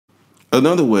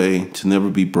Another way to never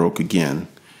be broke again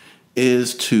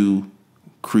is to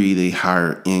create a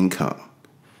higher income,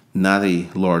 not a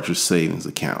larger savings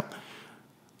account.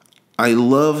 I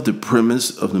love the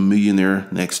premise of The Millionaire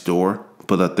Next Door,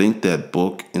 but I think that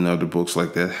book and other books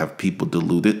like that have people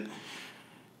deluded.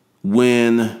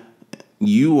 When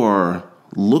you are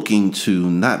looking to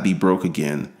not be broke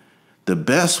again, the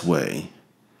best way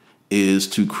is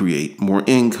to create more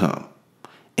income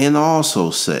and also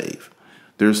save.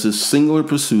 There's this singular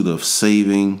pursuit of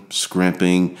saving,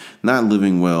 scrimping, not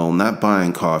living well, not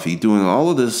buying coffee, doing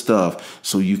all of this stuff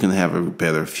so you can have a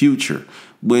better future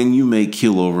when you may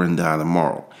keel over and die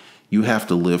tomorrow. You have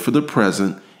to live for the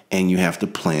present and you have to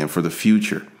plan for the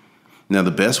future. Now,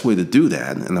 the best way to do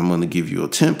that, and I'm going to give you a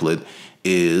template,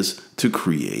 is to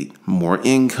create more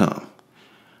income.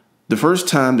 The first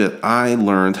time that I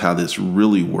learned how this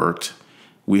really worked,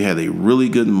 we had a really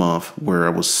good month where I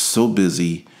was so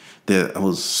busy that I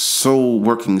was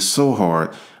working so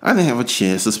hard, I didn't have a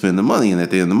chance to spend the money. And at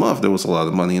the end of the month, there was a lot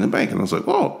of money in the bank. And I was like,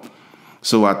 whoa.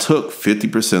 So I took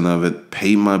 50% of it,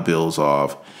 paid my bills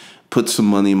off, put some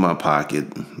money in my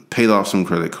pocket, paid off some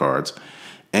credit cards.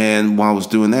 And while I was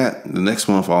doing that, the next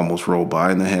month almost rolled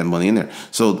by and I had money in there.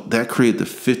 So that created the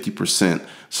 50%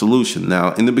 solution.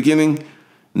 Now, in the beginning,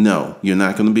 no, you're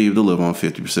not going to be able to live on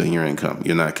 50% of your income.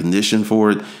 You're not conditioned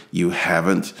for it. You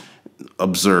haven't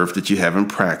observed it. You haven't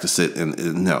practiced it.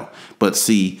 And no. But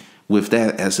see, with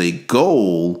that as a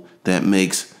goal, that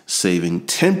makes saving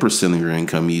 10% of your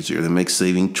income easier. That makes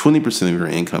saving 20% of your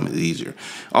income easier.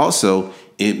 Also,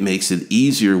 it makes it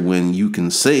easier when you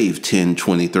can save 10,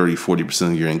 20, 30, 40%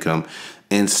 of your income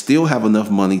and still have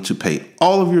enough money to pay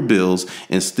all of your bills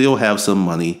and still have some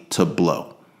money to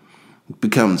blow. It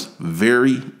becomes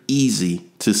very easy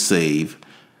to save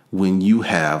when you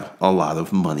have a lot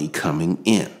of money coming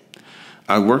in.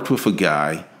 I worked with a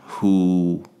guy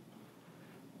who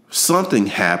something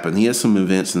happened. He had some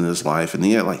events in his life and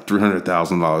he had like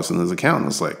 $300,000 in his account.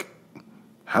 And it's like,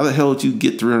 how the hell did you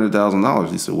get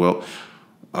 $300,000? He said, well,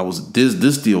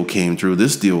 this deal came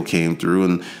through,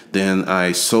 and then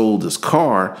I sold this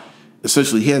car.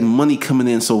 Essentially, he had money coming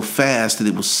in so fast that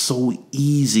it was so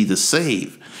easy to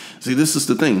save. See, this is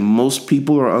the thing. Most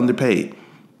people are underpaid.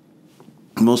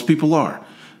 Most people are.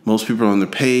 Most people are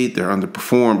underpaid. They're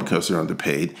underperformed because they're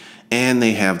underpaid, and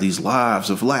they have these lives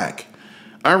of lack.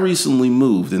 I recently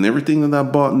moved, and everything that I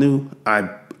bought new, I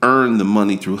earned the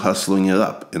money through hustling it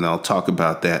up, and I'll talk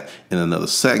about that in another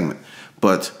segment.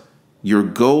 But your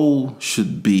goal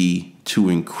should be to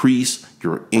increase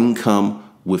your income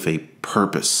with a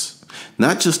purpose.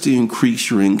 Not just to increase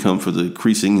your income for the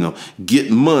increasing, get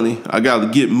money. I got to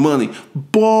get money.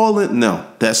 Ball it. No,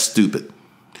 that's stupid.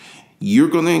 You're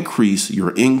going to increase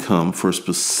your income for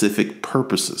specific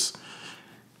purposes.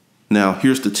 Now,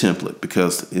 here's the template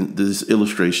because these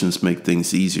illustrations make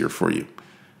things easier for you.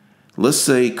 Let's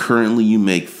say currently you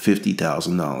make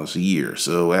 $50,000 a year.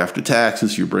 So after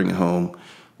taxes, you're bringing home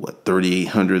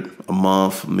 $3,800 a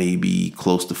month, maybe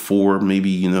close to $4,000,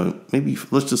 maybe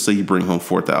let's just say you bring home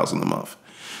 $4,000 a month.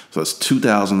 So that's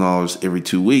 $2,000 every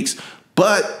 2 weeks,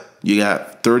 but you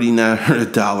got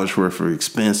 $3,900 worth of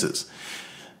expenses.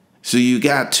 So you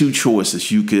got two choices.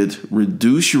 You could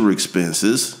reduce your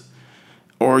expenses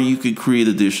or you could create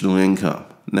additional income.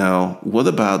 Now, what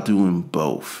about doing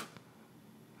both?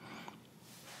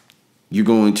 You're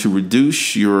going to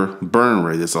reduce your burn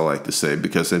rate, as I like to say,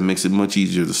 because that makes it much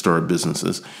easier to start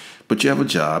businesses. But you have a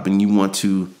job and you want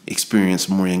to experience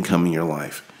more income in your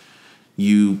life.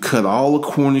 You cut all the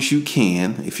corners you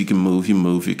can. If you can move, you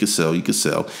move. You can sell, you can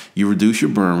sell. You reduce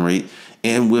your burn rate.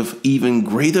 And with even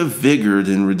greater vigor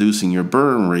than reducing your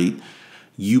burn rate,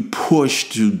 you push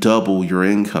to double your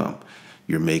income.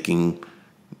 You're making,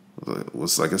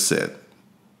 like I said,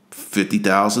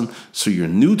 $50,000. So your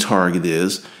new target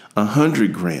is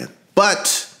 $100,000.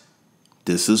 But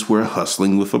this is where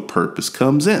hustling with a purpose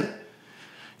comes in.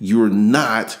 You're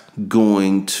not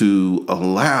going to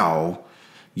allow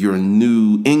your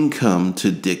new income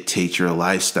to dictate your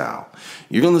lifestyle.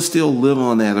 You're going to still live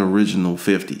on that original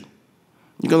 50.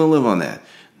 You're going to live on that.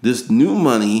 This new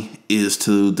money is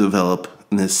to develop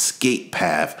an escape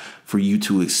path for you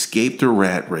to escape the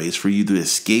rat race, for you to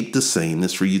escape the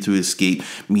sameness, for you to escape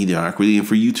mediocrity, and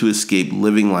for you to escape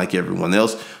living like everyone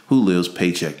else who lives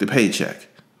paycheck to paycheck.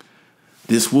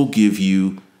 This will give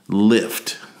you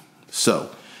lift. So,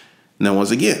 now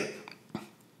once again,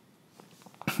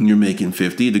 you're making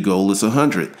 50, the goal is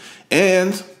 100,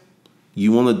 and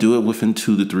you want to do it within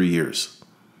 2 to 3 years.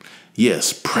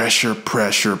 Yes, pressure,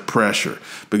 pressure, pressure.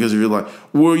 Because if you're like,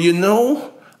 well,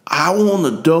 I want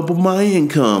to double my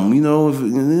income. If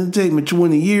it take me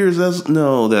 20 years, that's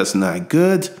not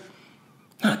good.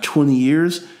 Not 20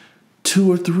 years,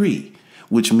 2 or 3,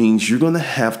 which means you're going to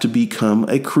have to become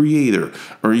a creator,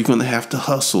 or you're going to have to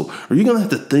hustle, or you're going to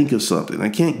have to think of something. I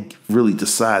can't really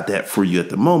decide that for you at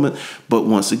the moment, but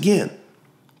once again,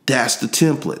 that's the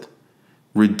template.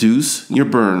 Reduce your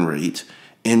burn rate,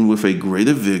 and with a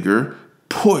greater vigor,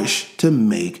 push to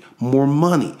make more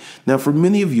money. Now, for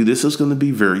many of you, this is going to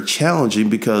be very challenging,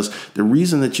 because the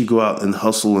reason that you go out and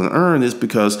hustle and earn is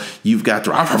because you've got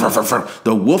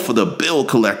the wolf of the bill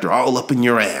collector all up in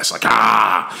your ass. Like,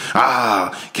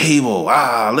 cable,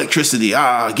 electricity,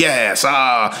 gas,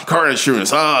 car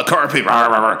insurance, car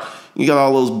paper. You got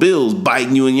all those bills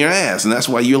biting you in your ass. And that's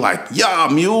why you're like, yeah,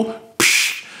 mule.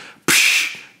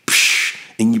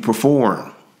 And you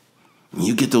perform. And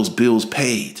you get those bills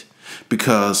paid,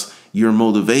 because your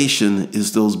motivation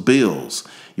is those bills.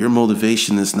 Your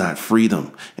motivation is not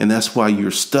freedom. And that's why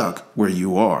you're stuck where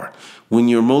you are. When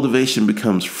your motivation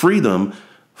becomes freedom,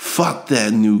 fuck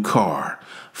that new car.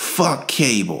 Fuck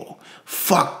cable.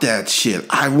 Fuck that shit.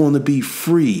 I want to be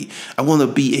free. I want to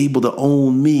be able to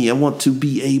own me. I want to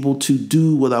be able to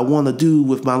do what I want to do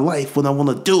with my life when I want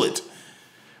to do it.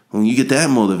 When you get that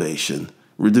motivation,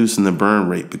 reducing the burn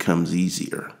rate becomes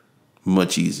easier.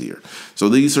 Much easier. So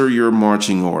these are your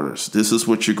marching orders. This is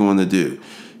what you're going to do.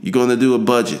 You're going to do a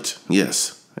budget.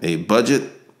 Yes, a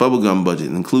budget, bubblegum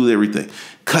budget, include everything.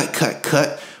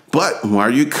 Cut. But while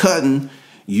you're cutting,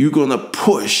 you're going to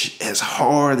push as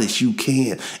hard as you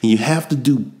can. And you have to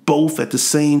do both at the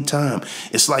same time.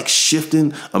 It's like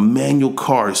shifting a manual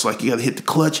car. It's like you got to hit the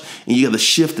clutch and you got to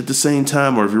shift at the same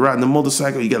time. Or if you're riding a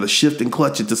motorcycle, you got to shift and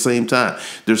clutch at the same time.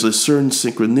 There's a certain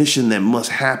synchronization that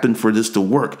must happen for this to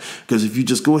work. Because if you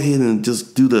just go ahead and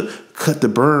just do the cut the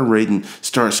burn rate and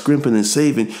start scrimping and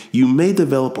saving, you may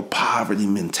develop a poverty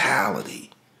mentality.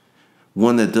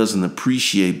 One that doesn't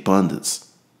appreciate abundance.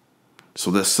 So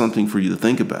that's something for you to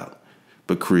think about.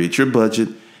 But create your budget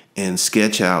and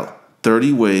sketch out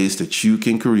 30 ways that you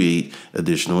can create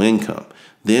additional income.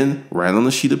 Then write on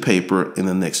a sheet of paper, in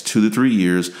the next 2 to 3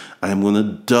 years, I'm going to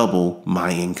double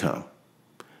my income.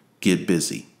 Get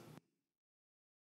busy.